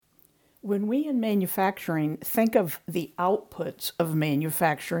When we in manufacturing think of the outputs of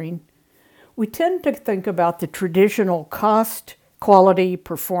manufacturing, we tend to think about the traditional cost, quality,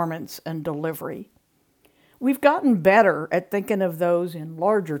 performance, and delivery. We've gotten better at thinking of those in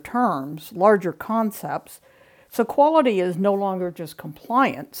larger terms, larger concepts, so quality is no longer just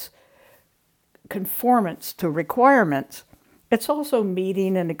compliance, conformance to requirements, it's also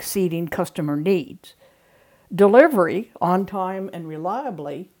meeting and exceeding customer needs. Delivery, on time and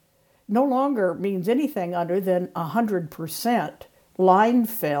reliably, no longer means anything other than 100% line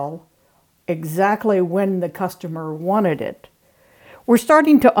fill exactly when the customer wanted it. We're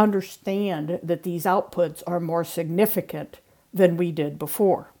starting to understand that these outputs are more significant than we did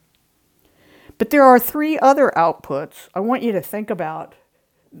before. But there are three other outputs I want you to think about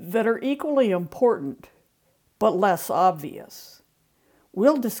that are equally important but less obvious.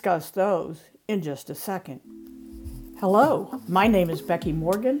 We'll discuss those in just a second. Hello, my name is Becky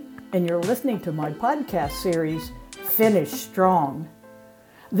Morgan, and you're listening to my podcast series, Finish Strong.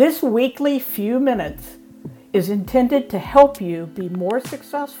 This weekly few minutes is intended to help you be more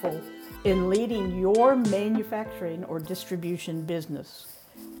successful in leading your manufacturing or distribution business.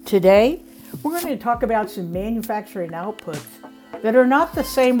 Today, we're going to talk about some manufacturing outputs that are not the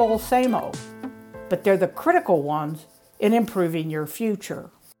same old, but they're the critical ones in improving your future.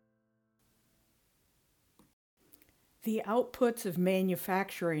 The outputs of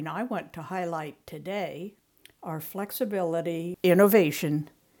manufacturing I want to highlight today are flexibility,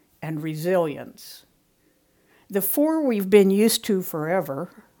 innovation, and resilience. The four we've been used to forever,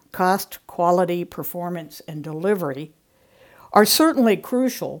 cost, quality, performance, and delivery, are certainly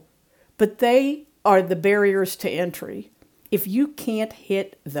crucial, but they are the barriers to entry. If you can't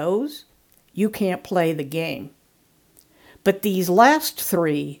hit those, you can't play the game. But these last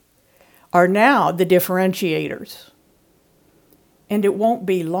three are now the differentiators. And it won't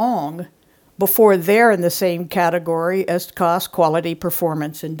be long before they're in the same category as cost, quality,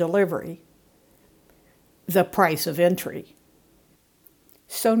 performance, and delivery. The price of entry.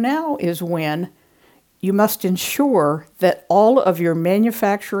 So now is when you must ensure that all of your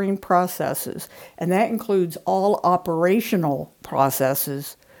manufacturing processes, and that includes all operational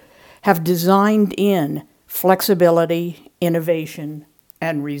processes, have designed in flexibility, innovation,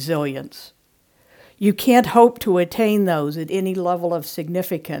 and resilience. You can't hope to attain those at any level of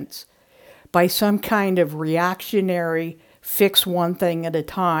significance by some kind of reactionary, fix one thing at a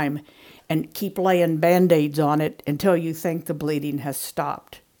time and keep laying Band-Aids on it until you think the bleeding has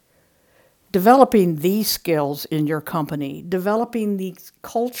stopped. Developing these skills in your company, developing these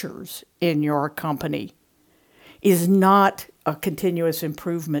cultures in your company, is not a continuous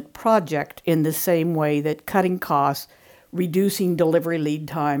improvement project in the same way that cutting costs, reducing delivery lead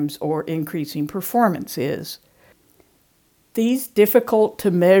times, or increasing performance is. These difficult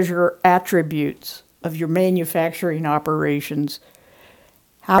to measure attributes of your manufacturing operations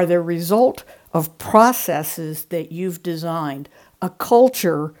are the result of processes that you've designed, a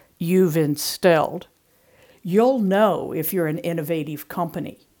culture you've instilled. You'll know if you're an innovative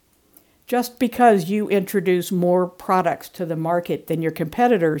company. Just because you introduce more products to the market than your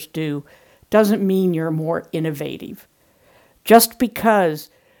competitors do doesn't mean you're more innovative. Just because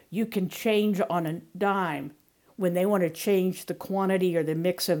you can change on a dime when they want to change the quantity or the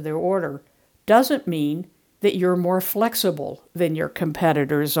mix of their order doesn't mean that you're more flexible than your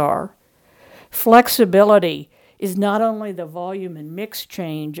competitors are. Flexibility is not only the volume and mix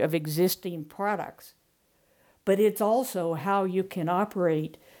change of existing products, but it's also how you can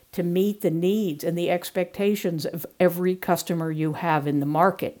operate to meet the needs and the expectations of every customer you have in the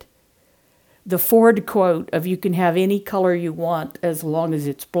market. The Ford quote of "you can have any color you want as long as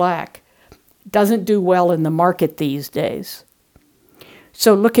it's black" doesn't do well in the market these days.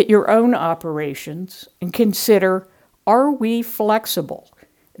 So look at your own operations and consider, are we flexible?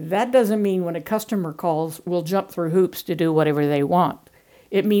 That doesn't mean when a customer calls, we'll jump through hoops to do whatever they want.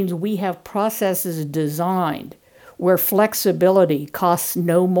 It means we have processes designed where flexibility costs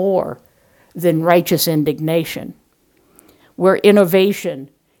no more than righteous indignation, where innovation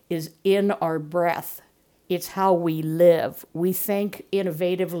is in our breath. It's how we live. We think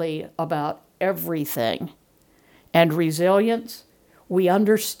innovatively about everything. And resilience, we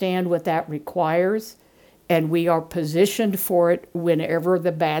understand what that requires, and we are positioned for it whenever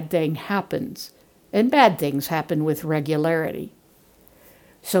the bad thing happens. And bad things happen with regularity.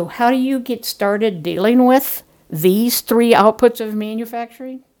 So how do you get started dealing with these three outputs of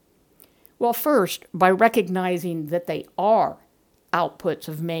manufacturing? Well, first, by recognizing that they are outputs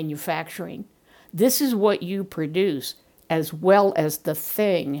of manufacturing. This is what you produce as well as the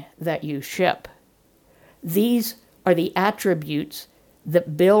thing that you ship. These are the attributes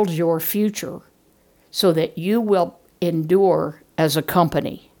that builds your future so that you will endure as a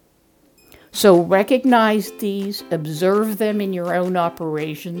company. So recognize these, observe them in your own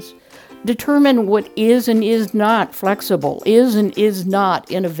operations, determine what is and is not flexible, is and is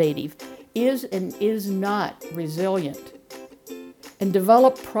not innovative, is and is not resilient, and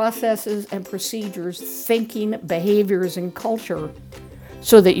develop processes and procedures, thinking, behaviors, and culture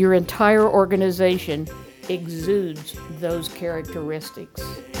so that your entire organization exudes those characteristics.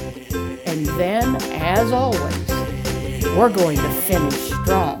 And then, as always, we're going to finish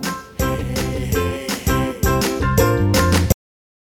strong.